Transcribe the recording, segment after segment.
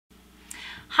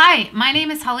Hi, my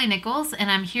name is Holly Nichols, and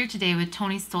I'm here today with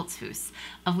Tony Stoltzfus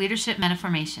of Leadership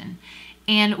Metaformation.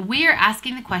 And we are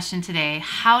asking the question today,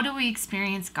 how do we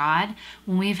experience God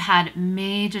when we've had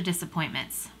major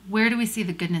disappointments? Where do we see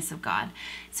the goodness of God?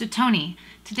 So Tony,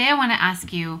 today I want to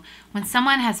ask you, when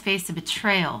someone has faced a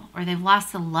betrayal, or they've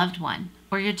lost a loved one,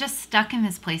 or you're just stuck in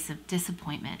this place of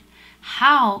disappointment,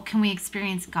 how can we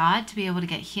experience God to be able to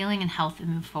get healing and health and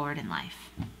move forward in life?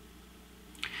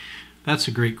 That's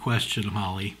a great question,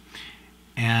 Holly.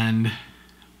 And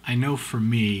I know for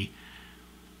me,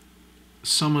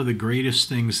 some of the greatest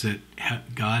things that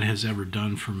God has ever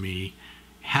done for me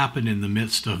happened in the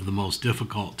midst of the most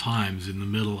difficult times, in the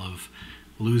middle of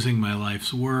losing my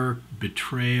life's work,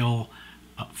 betrayal,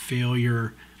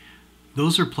 failure.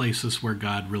 Those are places where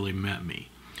God really met me.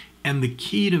 And the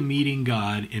key to meeting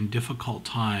God in difficult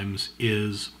times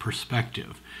is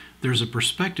perspective. There's a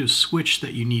perspective switch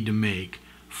that you need to make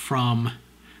from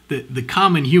the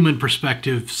common human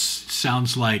perspective.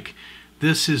 Sounds like,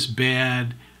 this is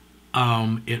bad,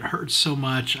 it hurts so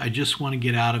much, I just want to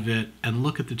get out of it, and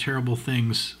look at the terrible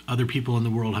things other people in the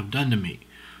world have done to me.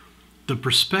 The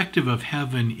perspective of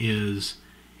heaven is,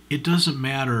 it doesn't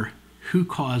matter who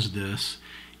caused this,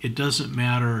 it doesn't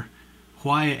matter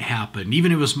why it happened,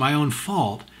 even if it was my own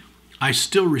fault, I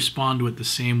still respond to it the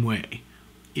same way.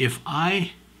 If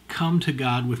I come to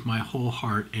God with my whole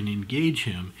heart and engage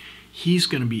Him, He's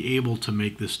going to be able to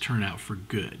make this turn out for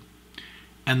good.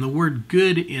 And the word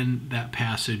good in that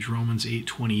passage, Romans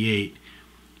 8:28,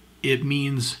 it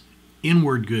means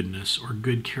inward goodness or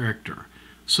good character.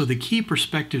 So the key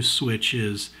perspective switch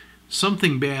is,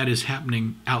 something bad is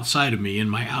happening outside of me in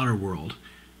my outer world,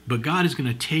 but God is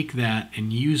going to take that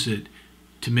and use it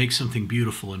to make something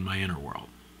beautiful in my inner world.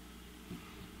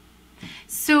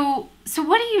 So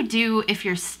what do you do if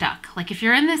you're stuck? Like, if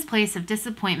you're in this place of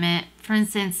disappointment, for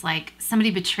instance, like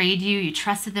somebody betrayed you, you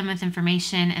trusted them with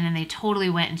information, and then they totally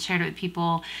went and shared it with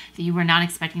people that you were not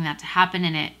expecting that to happen,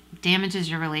 and it damages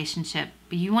your relationship.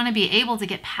 But you want to be able to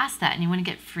get past that and you want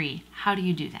to get free. How do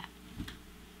you do that?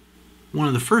 One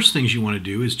of the first things you want to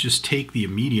do is just take the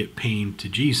immediate pain to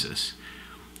Jesus.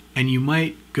 And you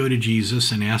might go to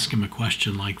Jesus and ask Him a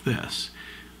question like this.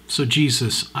 So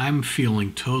Jesus, I'm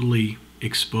feeling totally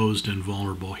exposed and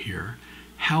vulnerable here.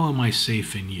 How am I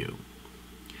safe in you?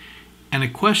 And a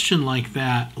question like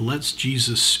that lets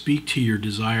Jesus speak to your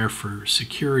desire for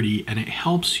security, and it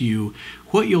helps you.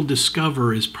 What you'll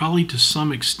discover is, probably to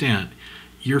some extent,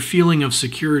 your feeling of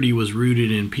security was rooted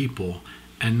in people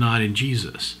and not in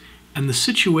Jesus. And the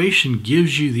situation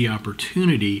gives you the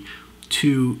opportunity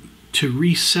to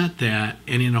reset that,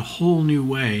 and in a whole new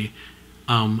way,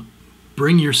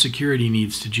 bring your security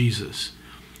needs to Jesus.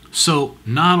 So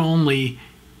not only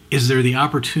is there the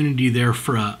opportunity there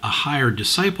for a higher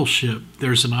discipleship,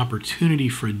 there's an opportunity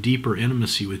for a deeper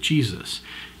intimacy with Jesus.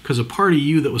 Because a part of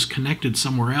you that was connected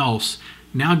somewhere else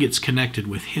now gets connected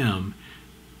with Him,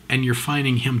 and you're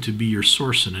finding Him to be your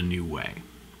source in a new way.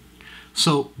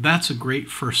 So that's a great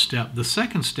first step. The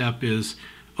second step is,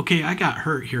 okay, I got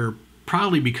hurt here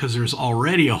probably because there's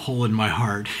already a hole in my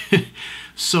heart.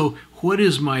 So what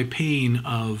is my pain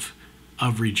of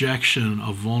rejection,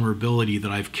 of vulnerability that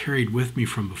I've carried with me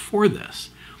from before this?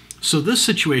 So this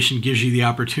situation gives you the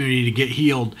opportunity to get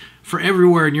healed for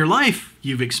everywhere in your life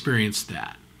you've experienced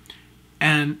that.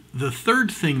 And the third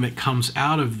thing that comes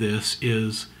out of this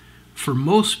is, for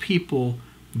most people,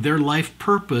 their life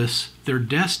purpose, their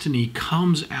destiny,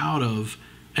 comes out of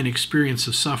an experience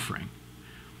of suffering.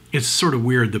 It's sort of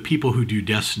weird. The people who do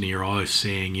destiny are always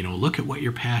saying, look at what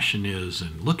your passion is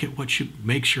and look at what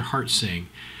makes your heart sing.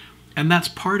 And that's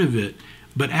part of it.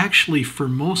 But actually, for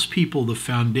most people, the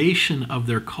foundation of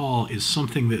their call is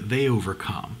something that they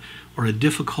overcome, or a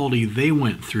difficulty they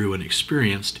went through and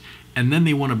experienced, and then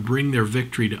they want to bring their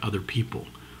victory to other people.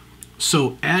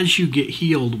 So as you get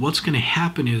healed, what's going to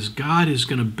happen is God is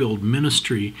going to build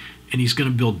ministry, and He's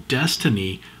going to build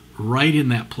destiny right in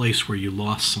that place where you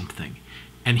lost something.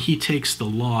 And He takes the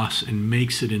loss and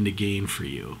makes it into gain for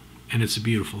you. And it's a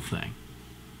beautiful thing.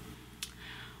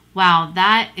 Wow,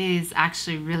 that is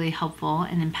actually really helpful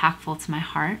and impactful to my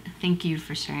heart. Thank you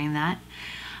for sharing that.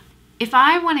 If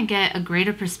I want to get a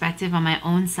greater perspective on my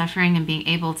own suffering and being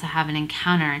able to have an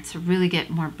encounter to really get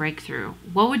more breakthrough,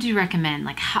 what would you recommend?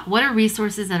 Like, what are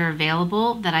resources that are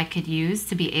available that I could use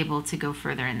to be able to go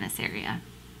further in this area?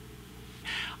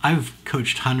 I've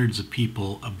coached hundreds of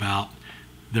people about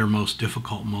their most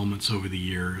difficult moments over the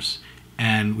years,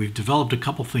 and we've developed a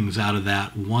couple things out of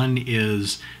that. One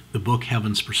is the book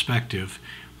Heaven's Perspective.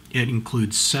 It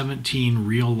includes 17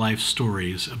 real-life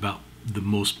stories about the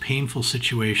most painful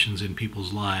situations in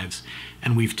people's lives,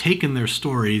 and we've taken their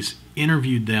stories,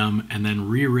 interviewed them, and then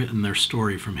rewritten their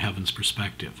story from heaven's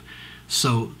perspective.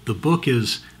 So the book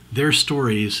is their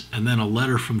stories and then a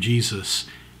letter from Jesus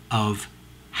of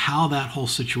how that whole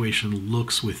situation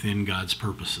looks within God's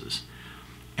purposes.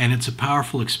 And it's a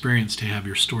powerful experience to have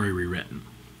your story rewritten.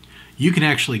 You can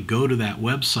actually go to that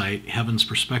website,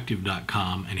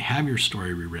 heavensperspective.com, and have your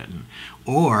story rewritten.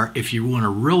 Or if you want to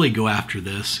really go after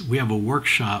this, we have a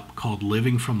workshop called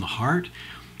Living from the Heart.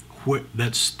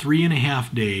 That's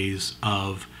 3.5 days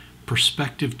of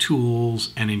perspective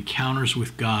tools and encounters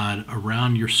with God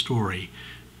around your story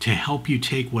to help you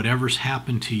take whatever's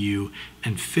happened to you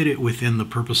and fit it within the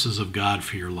purposes of God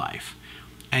for your life.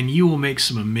 And you will make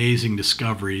some amazing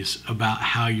discoveries about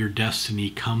how your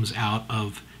destiny comes out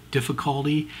of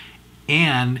difficulty,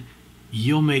 and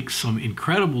you'll make some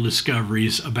incredible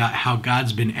discoveries about how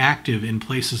God's been active in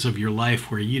places of your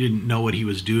life where you didn't know what he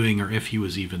was doing or if he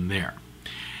was even there.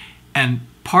 And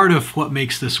part of what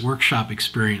makes this workshop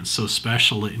experience so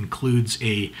special, it includes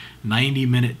a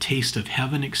 90-minute Taste of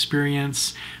Heaven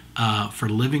experience for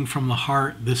Living from the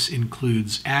Heart. This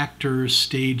includes actors,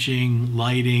 staging,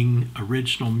 lighting,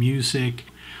 original music.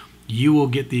 You will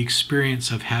get the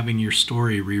experience of having your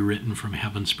story rewritten from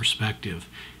heaven's perspective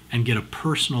and get a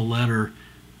personal letter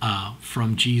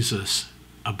from Jesus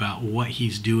about what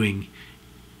he's doing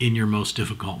in your most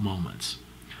difficult moments.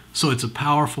 So it's a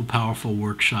powerful, powerful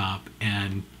workshop,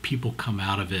 and people come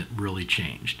out of it really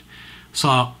changed.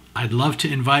 So I'd love to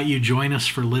invite you to join us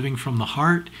for Living from the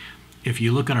Heart. If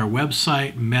you look at our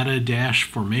website,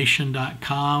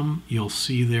 meta-formation.com, you'll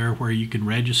see there where you can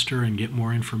register and get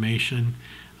more information.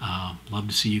 Love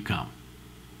to see you come.